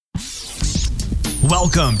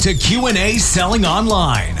Welcome to Q&A Selling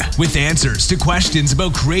Online, with answers to questions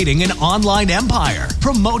about creating an online empire,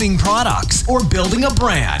 promoting products, or building a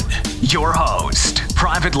brand. Your host,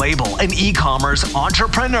 private label and e-commerce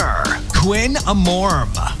entrepreneur, Quinn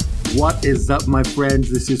Amorm. What is up, my friends?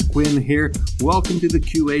 This is Quinn here. Welcome to the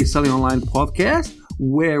QA Selling Online podcast,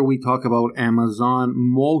 where we talk about Amazon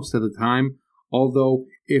most of the time. Although,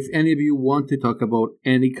 if any of you want to talk about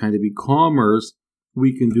any kind of e-commerce,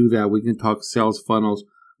 we can do that. We can talk sales funnels.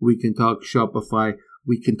 We can talk Shopify.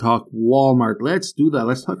 We can talk Walmart. Let's do that.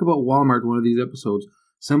 Let's talk about Walmart one of these episodes.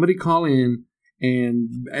 Somebody call in and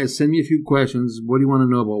send me a few questions. What do you want to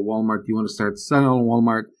know about Walmart? Do you want to start selling on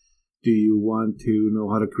Walmart? Do you want to know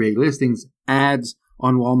how to create listings, ads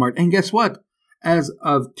on Walmart? And guess what? As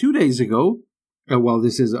of 2 days ago,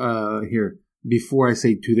 this is here, before I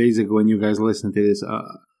say 2 days ago and you guys listen to this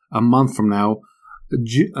a month from now,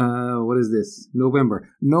 what is this? November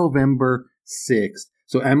 6th.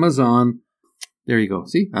 So Amazon, there you go.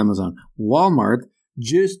 See, Amazon. Walmart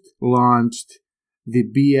just launched the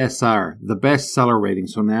BSR, the best seller rating.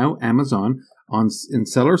 So now Amazon in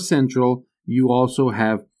Seller Central, you also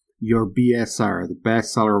have your BSR, the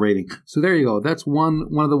best seller rating. So there you go. That's one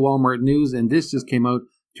of the Walmart news, and this just came out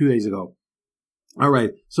 2 days ago. All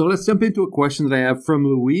right. So let's jump into a question that I have from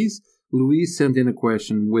Louise. Luis sent in a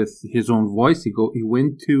question with his own voice. He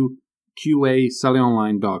went to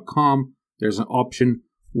QASellingOnline.com. There's an option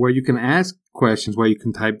where you can ask questions, where you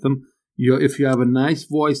can type them. If you have a nice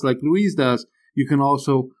voice like Luis does, you can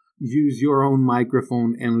also use your own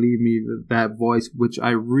microphone and leave me that voice, which I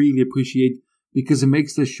really appreciate because it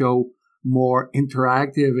makes the show more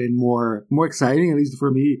interactive and more exciting, at least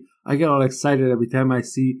for me. I get all excited every time I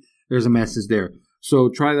see there's a message there. So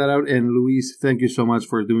try that out. And Luis, thank you so much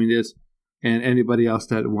for doing this. And anybody else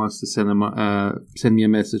that wants to send me a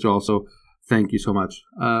message also, thank you so much.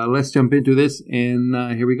 Let's jump into this, and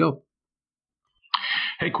here we go.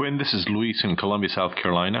 Hey, Quinn, this is Luis in Columbia, South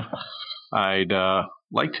Carolina. I'd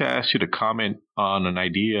like to ask you to comment on an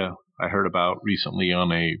idea I heard about recently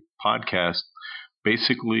on a podcast.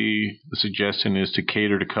 Basically, the suggestion is to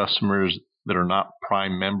cater to customers that are not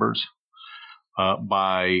Prime members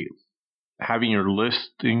by having your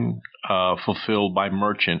listing fulfilled by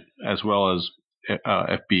merchant as well as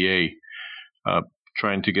FBA,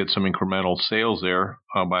 trying to get some incremental sales there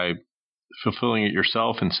by fulfilling it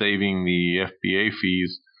yourself and saving the FBA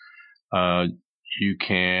fees. You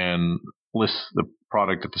can list the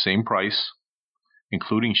product at the same price,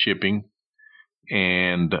 including shipping,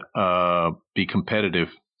 and be competitive.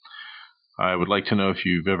 I would like to know if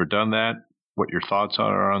you've ever done that, what your thoughts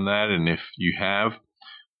are on that, and if you have,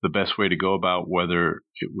 the best way to go about whether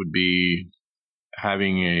it would be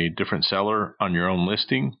having a different seller on your own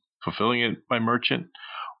listing, fulfilling it by merchant,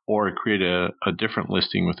 or create a different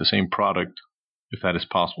listing with the same product, if that is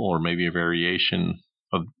possible, or maybe a variation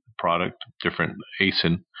of the product, different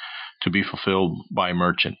ASIN, to be fulfilled by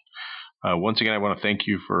merchant. Once again, I want to thank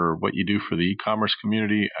you for what you do for the e-commerce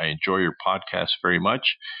community. I enjoy your podcast very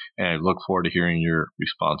much, and I look forward to hearing your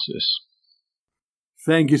responses.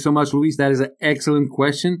 Thank you so much, Luis. That is an excellent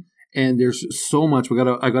question, and there's so much.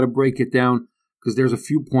 I gotta break it down because there's a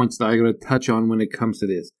few points that I gotta touch on when it comes to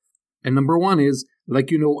this. And number one is, like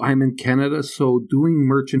you know, I'm in Canada, so doing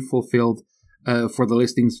merchant fulfilled for the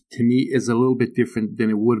listings to me is a little bit different than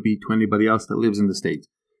it would be to anybody else that lives in the States.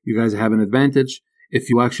 You guys have an advantage. If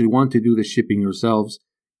you actually want to do the shipping yourselves,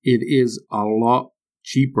 it is a lot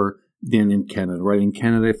cheaper than in Canada, right? In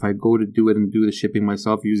Canada, if I go to do it and do the shipping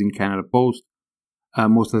myself using Canada Post,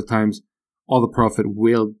 most of the times, all the profit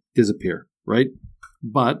will disappear, right?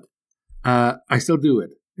 But I still do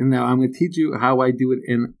it. And now I'm going to teach you how I do it.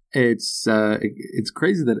 And it's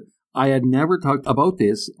crazy that I had never talked about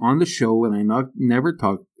this on the show, and I never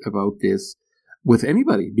talked about this with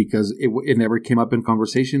anybody because it never came up in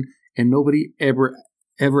conversation, and nobody ever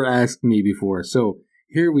asked me before. So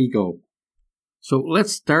here we go. So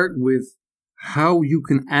let's start with how you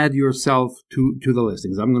can add yourself to the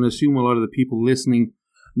listings. I'm going to assume a lot of the people listening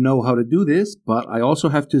know how to do this, but I also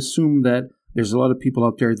have to assume that there's a lot of people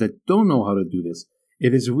out there that don't know how to do this.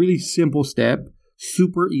 It is a really simple step,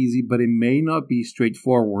 super easy, but it may not be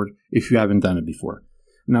straightforward if you haven't done it before.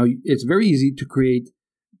 Now, it's very easy to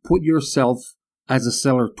put yourself as a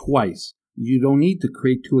seller twice. You don't need to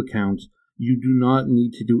create two accounts. You do not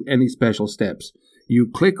need to do any special steps. You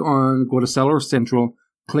go to Seller Central,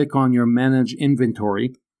 click on your Manage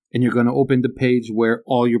Inventory, and you're going to open the page where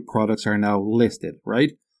all your products are now listed,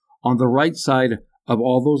 right? On the right side of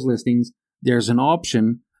all those listings, there's an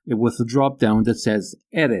option with a drop down that says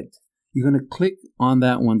Edit. You're going to click on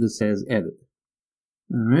that one that says Edit.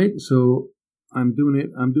 All right, so I'm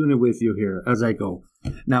doing it with you here as I go.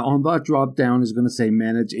 Now on that drop down is going to say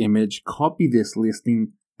manage image, copy this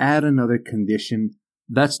listing, add another condition.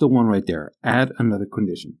 That's the one right there. Add another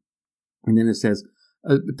condition. And then it says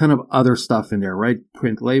a ton of other stuff in there, right?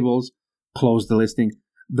 Print labels, close the listing.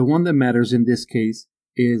 The one that matters in this case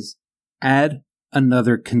is add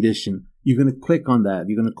another condition. You're going to click on that.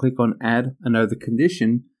 You're going to click on add another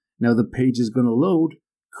condition. Now the page is going to load,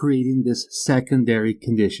 creating this secondary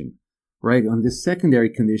condition, right? On this secondary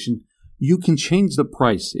condition, you can change the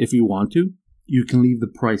price if you want to. You can leave the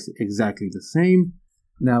price exactly the same.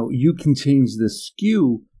 Now you can change the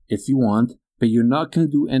SKU if you want, but you're not going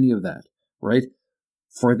to do any of that, right?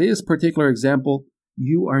 For this particular example,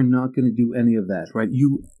 you are not going to do any of that, right?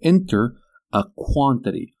 You enter a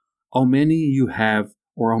quantity, how many you have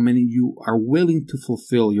or how many you are willing to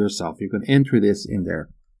fulfill yourself. You're going to enter this in there.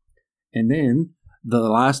 And then the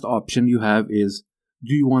last option you have is,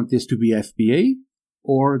 do you want this to be FBA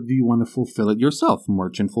or do you want to fulfill it yourself,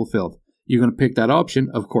 merchant fulfilled? You're going to pick that option,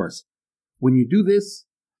 of course. When you do this,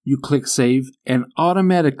 you click save and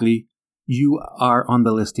automatically you are on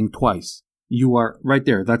the listing twice. You are right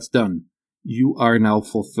there. That's done. You are now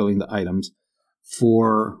fulfilling the items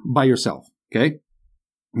by yourself. Okay.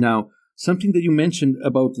 Now, something that you mentioned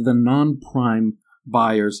about the non-prime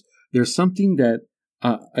buyers, there's something that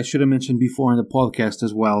I should have mentioned before in the podcast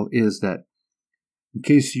as well, is that in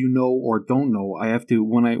case you know or don't know, I have to,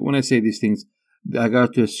 when I say these things, I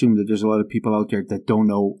got to assume that there's a lot of people out there that don't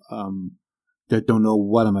know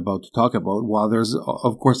what I'm about to talk about, while there's,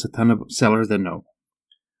 of course, a ton of sellers that know.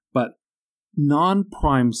 But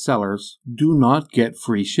non-prime sellers do not get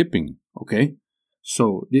free shipping, okay?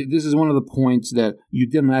 So this is one of the points that you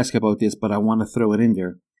didn't ask about this, but I want to throw it in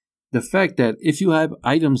there. The fact that if you have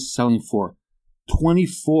items selling for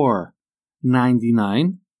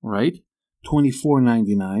 $24.99, right?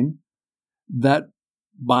 $24.99, that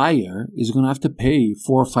buyer is going to have to pay $4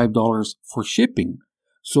 or $5 for shipping.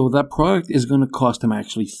 So that product is going to cost them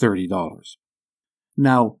actually $30.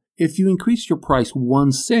 Now, if you increase your price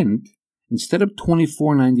 1 cent, instead of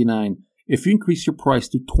 $24.99, if you increase your price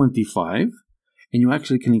to $25, and you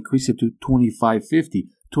actually can increase it to $25.50,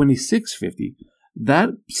 $26.50, that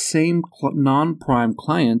same non-prime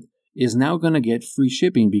client is now going to get free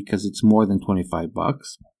shipping because it's more than $25.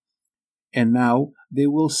 And now they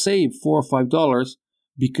will save $4 or $5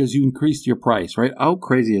 because you increased your price, right? How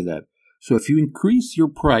crazy is that? So if you increase your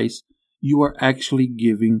price, you are actually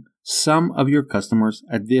giving some of your customers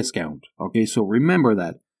a discount. Okay, so remember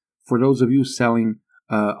that. For those of you selling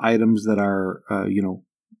items that are,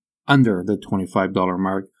 under the $25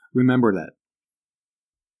 mark, remember that.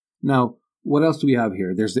 Now, what else do we have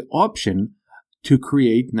here? There's the option to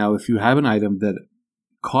create. Now, if you have an item that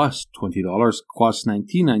costs $20, costs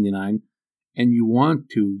 $19.99, and you want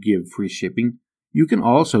to give free shipping, you can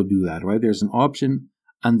also do that, right? There's an option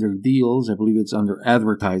under deals. I believe it's under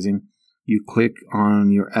advertising. You click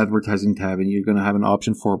on your advertising tab and you're going to have an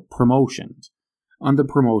option for promotions. Under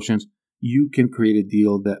promotions, you can create a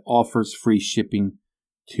deal that offers free shipping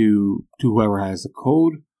to whoever has the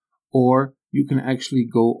code, or you can actually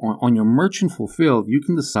go on your merchant fulfilled. You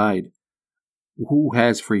can decide who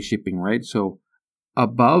has free shipping, right? So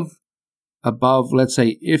above, let's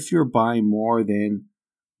say if you're buying more than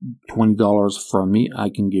 $20 from me, I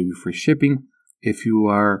can give you free shipping. If you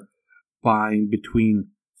are buying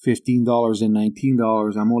between $15 and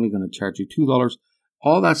 $19, I'm only going to charge you $2.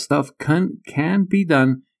 All that stuff can be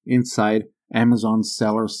done inside Amazon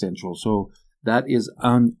Seller Central. So that is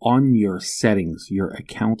on your settings, your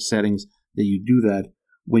account settings, that you do that.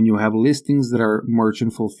 When you have listings that are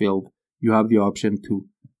merchant fulfilled, you have the option to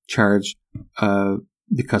charge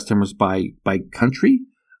the customers by country.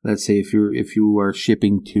 Let's say if you are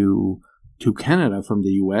shipping to Canada from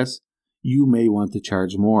the US, you may want to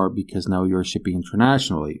charge more because now you're shipping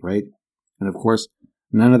internationally, right? And of course,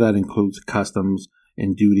 none of that includes customs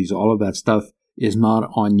and duties. All of that stuff is not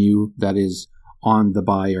on you. That is on the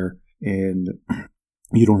buyer, and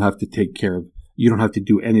you don't have to you don't have to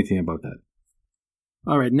do anything about that.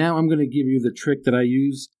 All right, now I'm going to give you the trick that I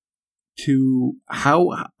use to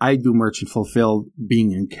how I do merchant fulfilled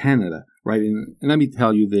being in Canada, right? And let me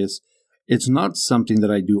tell you this, it's not something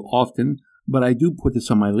that I do often, but I do put this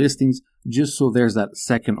on my listings just so there's that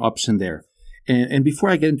second option there. And before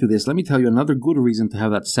I get into this, let me tell you another good reason to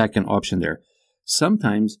have that second option there.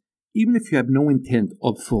 Sometimes, even if you have no intent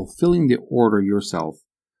of fulfilling the order yourself,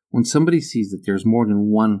 when somebody sees that there's more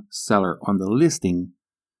than one seller on the listing,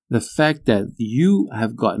 the fact that you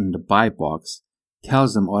have gotten the buy box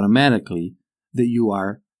tells them automatically that you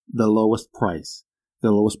are the lowest priced.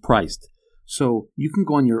 So you can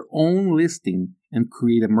go on your own listing and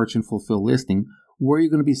create a merchant fulfilled listing where you're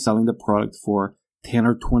going to be selling the product for $10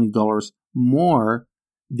 or $20 more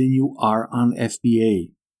than you are on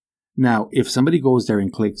FBA. Now, if somebody goes there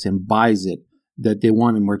and clicks and buys it that they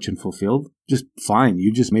want a merchant fulfilled, just fine.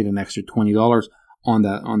 You just made an extra $20 on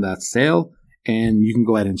that sale, and you can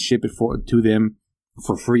go ahead and ship it to them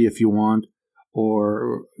for free if you want,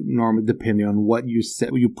 or normally depending on what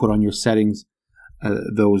you put on your settings,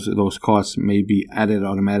 those costs may be added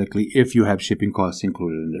automatically if you have shipping costs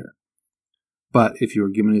included in there. But if you're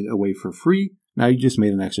giving it away for free, now you just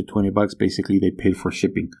made an extra $20. Basically, they paid for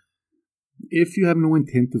shipping. If you have no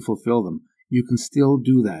intent to fulfill them, you can still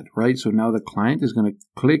do that, right? So now the client is going to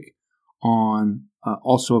click on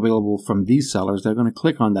also available from these sellers. They're going to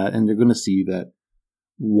click on that and they're going to see that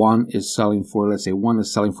one is selling for, let's say one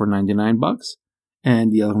is selling for $99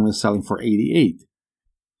 and the other one is selling for $88.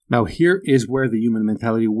 Now here is where the human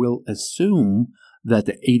mentality will assume that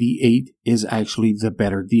the $88 is actually the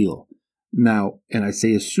better deal. Now, and I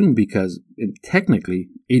say assume because technically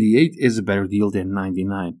 $88 is a better deal than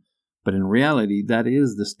 $99. But in reality, that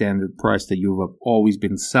is the standard price that you have always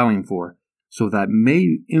been selling for. So that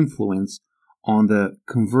may influence on the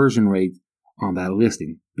conversion rate on that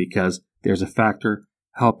listing because there's a factor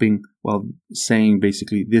helping while saying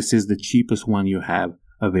basically this is the cheapest one you have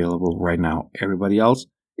available right now. Everybody else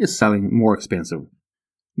is selling more expensive.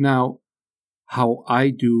 Now, how I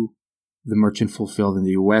do the merchant fulfilled in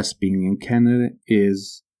the US being in Canada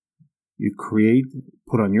is you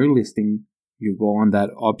put on your listing, you go on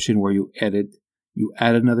that option where you edit, you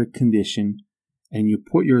add another condition, and you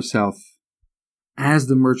put yourself as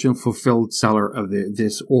the merchant fulfilled seller of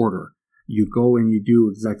this order. You go and you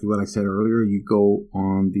do exactly what I said earlier. You go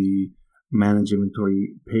on the manage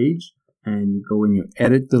inventory page and you go and you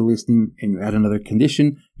edit the listing and you add another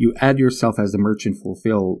condition. You add yourself as the merchant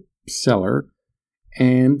fulfilled seller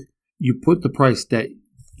and you put the price that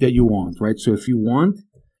you want, right? So if you want,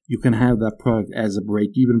 you can have that product as a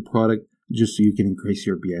break-even product just so you can increase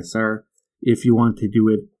your BSR. If you want to do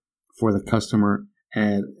it for the customer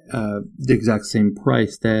at the exact same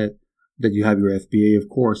price that you have your FBA, of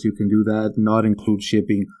course, you can do that, not include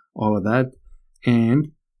shipping, all of that.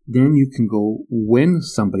 And then you can go, when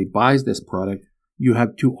somebody buys this product, you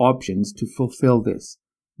have two options to fulfill this.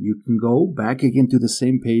 You can go back again to the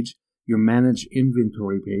same page, your manage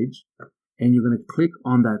inventory page, and you're going to click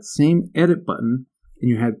on that same edit button, and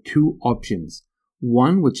you have two options.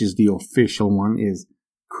 One, which is the official one, is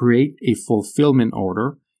create a fulfillment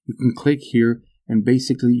order. You can click here, and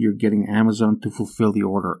basically you're getting Amazon to fulfill the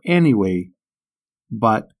order anyway,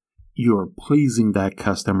 but you're pleasing that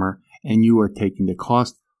customer, and you are taking the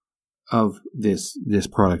cost of this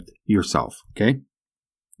product yourself, okay?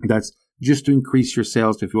 That's just to increase your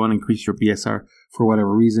sales. If you want to increase your BSR for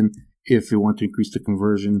whatever reason, if you want to increase the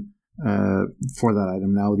conversion for that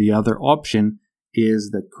item. Now, the other option is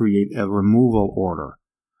that create a removal order.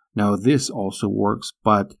 Now, this also works,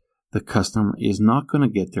 but the customer is not going to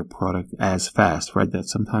get their product as fast, right? That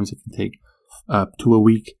sometimes it can take up to a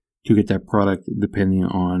week to get that product, depending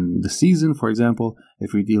on the season. For example,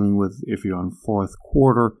 if you're on fourth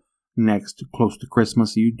quarter, next close to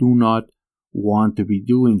Christmas, you do not want to be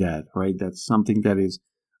doing that, right? That's something that is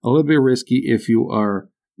a little bit risky if you are,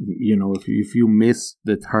 if you miss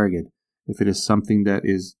the target. If it is something that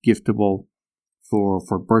is giftable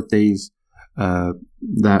for birthdays,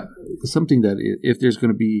 that something that if there's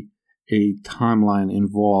going to be a timeline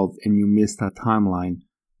involved and you miss that timeline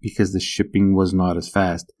because the shipping was not as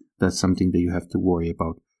fast, that's something that you have to worry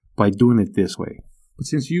about by doing it this way. But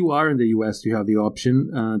since you are in the US, you have the option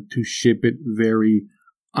to ship it very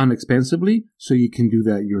inexpensively, so you can do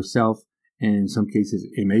that yourself. And in some cases,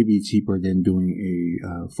 it may be cheaper than doing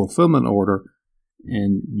a fulfillment order,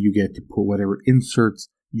 and you get to put whatever inserts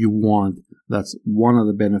you want. That's one of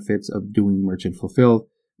the benefits of doing merchant fulfilled.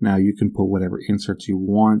 Now you can put whatever inserts you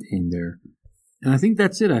want in there. And I think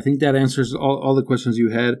that's it. I think that answers all the questions you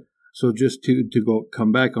had. So just to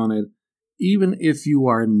come back on it, even if you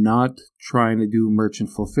are not trying to do merchant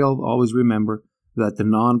fulfilled, always remember that the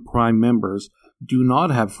non-Prime members do not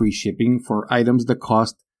have free shipping for items that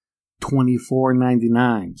cost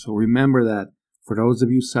 $24.99. So remember that for those of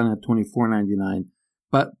you selling at $24.99.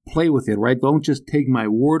 But play with it, right? Don't just take my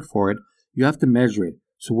word for it. You have to measure it.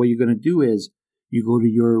 So what you're going to do is you go to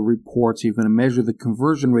your reports. You're going to measure the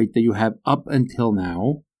conversion rate that you have up until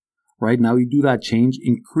now. Right now, you do that change,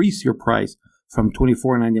 increase your price from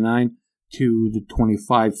 $24.99 to the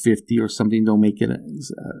 $25.50 or something. Don't make it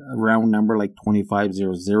a round number like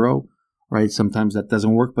 $25.00. Right? Sometimes that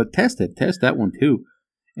doesn't work, but test it. Test that one too.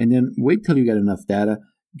 And then wait till you get enough data,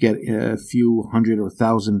 get a few hundred or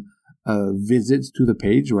thousand visits to the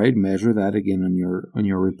page, right? Measure that again on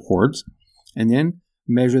your reports, and then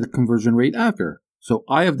measure the conversion rate after. So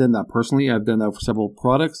I have done that personally. I've done that for several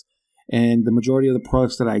products, and the majority of the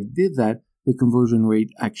products that I did that, the conversion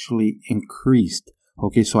rate actually increased.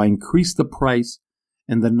 Okay, so I increased the price,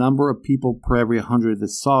 and the number of people per every 100 that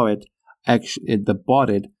saw it, that bought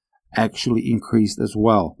it, actually increased as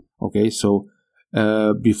well. Okay, so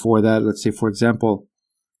before that, let's say, for example,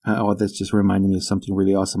 that's just reminding me of something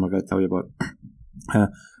really awesome I got to tell you about.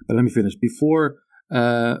 But let me finish. Before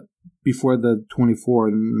the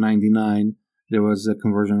 $24.99, there was a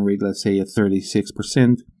conversion rate, let's say, at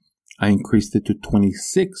 36%. I increased it to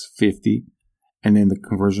 $26.50, and then the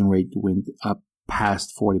conversion rate went up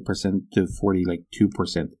past 40% to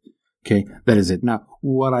 42%. Okay, that is it. Now,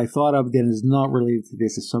 what I thought of then is not related to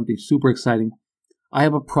this. Is something super exciting. I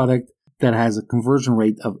have a product that has a conversion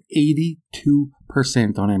rate of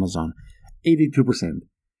 82% on Amazon. 82%.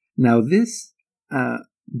 Now, this,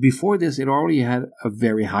 before this, it already had a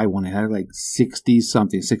very high one. It had like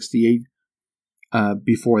 60-something, 68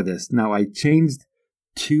 before this. Now, I changed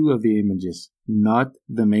 2 of the images, not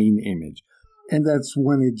the main image. And that's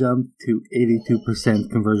when it jumped to 82%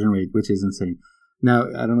 conversion rate, which is insane. Now,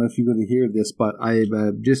 I don't know if you're going to hear this, but I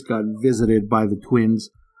just got visited by the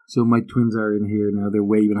twins. So my twins are in here now. They're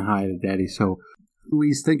waving hi to Daddy. So,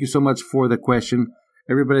 Luis, thank you so much for the question.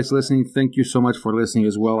 Everybody that's listening, thank you so much for listening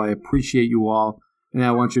as well. I appreciate you all. And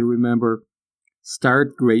I want you to remember,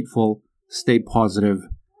 start grateful, stay positive,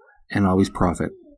 and always profit.